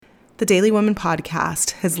The Daily Woman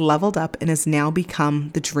podcast has leveled up and has now become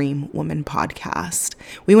the Dream Woman podcast.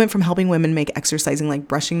 We went from helping women make exercising like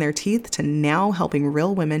brushing their teeth to now helping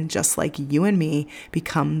real women just like you and me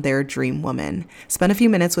become their dream woman. Spend a few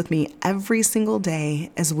minutes with me every single day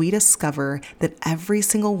as we discover that every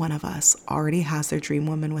single one of us already has their dream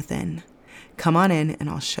woman within. Come on in and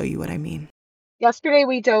I'll show you what I mean. Yesterday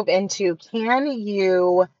we dove into, can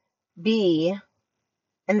you be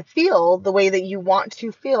and feel the way that you want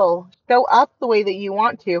to feel, show up the way that you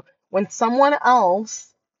want to when someone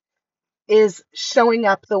else is showing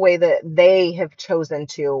up the way that they have chosen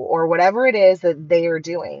to, or whatever it is that they are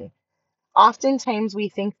doing. Oftentimes we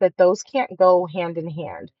think that those can't go hand in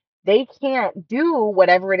hand. They can't do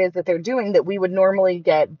whatever it is that they're doing that we would normally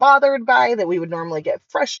get bothered by, that we would normally get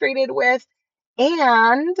frustrated with,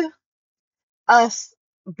 and us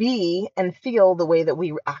be and feel the way that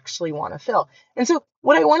we actually want to feel. And so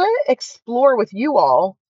what I want to explore with you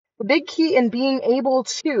all, the big key in being able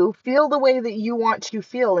to feel the way that you want to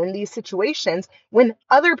feel in these situations when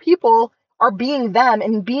other people are being them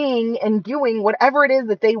and being and doing whatever it is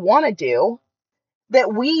that they want to do,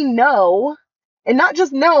 that we know, and not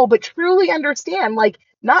just know, but truly understand, like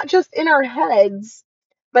not just in our heads,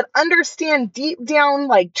 but understand deep down,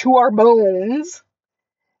 like to our bones,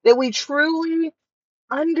 that we truly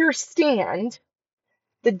understand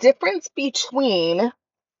the difference between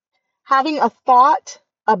having a thought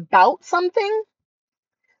about something.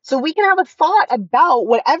 So we can have a thought about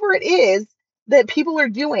whatever it is that people are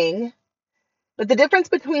doing, but the difference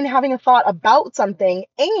between having a thought about something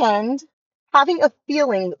and having a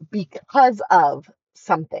feeling because of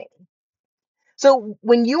something. So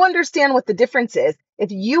when you understand what the difference is,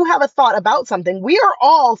 if you have a thought about something, we are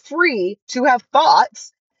all free to have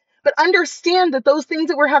thoughts, but understand that those things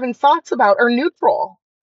that we're having thoughts about are neutral.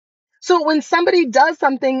 So when somebody does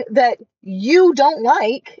something that you don't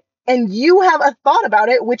like and you have a thought about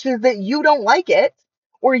it, which is that you don't like it,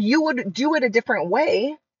 or you would do it a different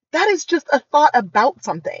way, that is just a thought about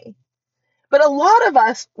something. But a lot of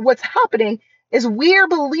us, what's happening is we are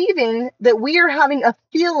believing that we are having a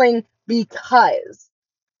feeling because.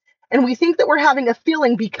 And we think that we're having a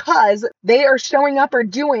feeling because they are showing up or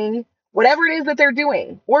doing whatever it is that they're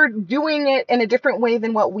doing, or doing it in a different way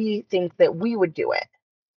than what we think that we would do it.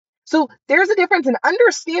 So there's a difference, and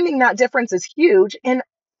understanding that difference is huge and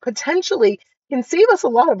potentially can save us a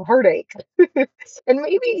lot of heartache and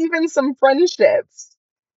maybe even some friendships.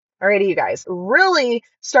 Alrighty, you guys, really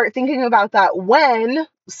start thinking about that when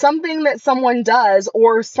something that someone does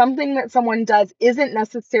or something that someone does isn't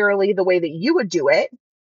necessarily the way that you would do it.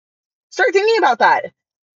 Start thinking about that.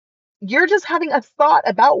 You're just having a thought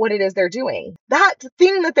about what it is they're doing. That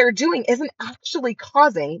thing that they're doing isn't actually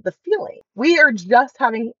causing the feeling. We are just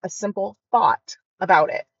having a simple thought about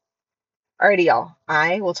it. Alrighty, y'all.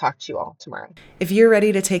 I will talk to you all tomorrow. If you're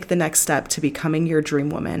ready to take the next step to becoming your dream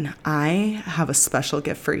woman, I have a special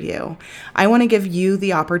gift for you. I want to give you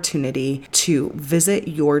the opportunity to visit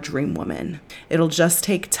your dream woman. It'll just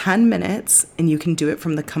take 10 minutes and you can do it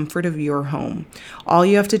from the comfort of your home. All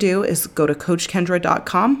you have to do is go to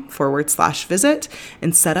coachkendra.com/visit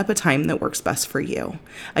and set up a time that works best for you.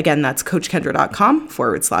 Again, that's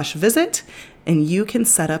coachkendra.com/visit. And you can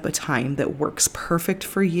set up a time that works perfect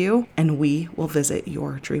for you, and we will visit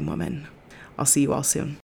your dream woman. I'll see you all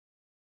soon.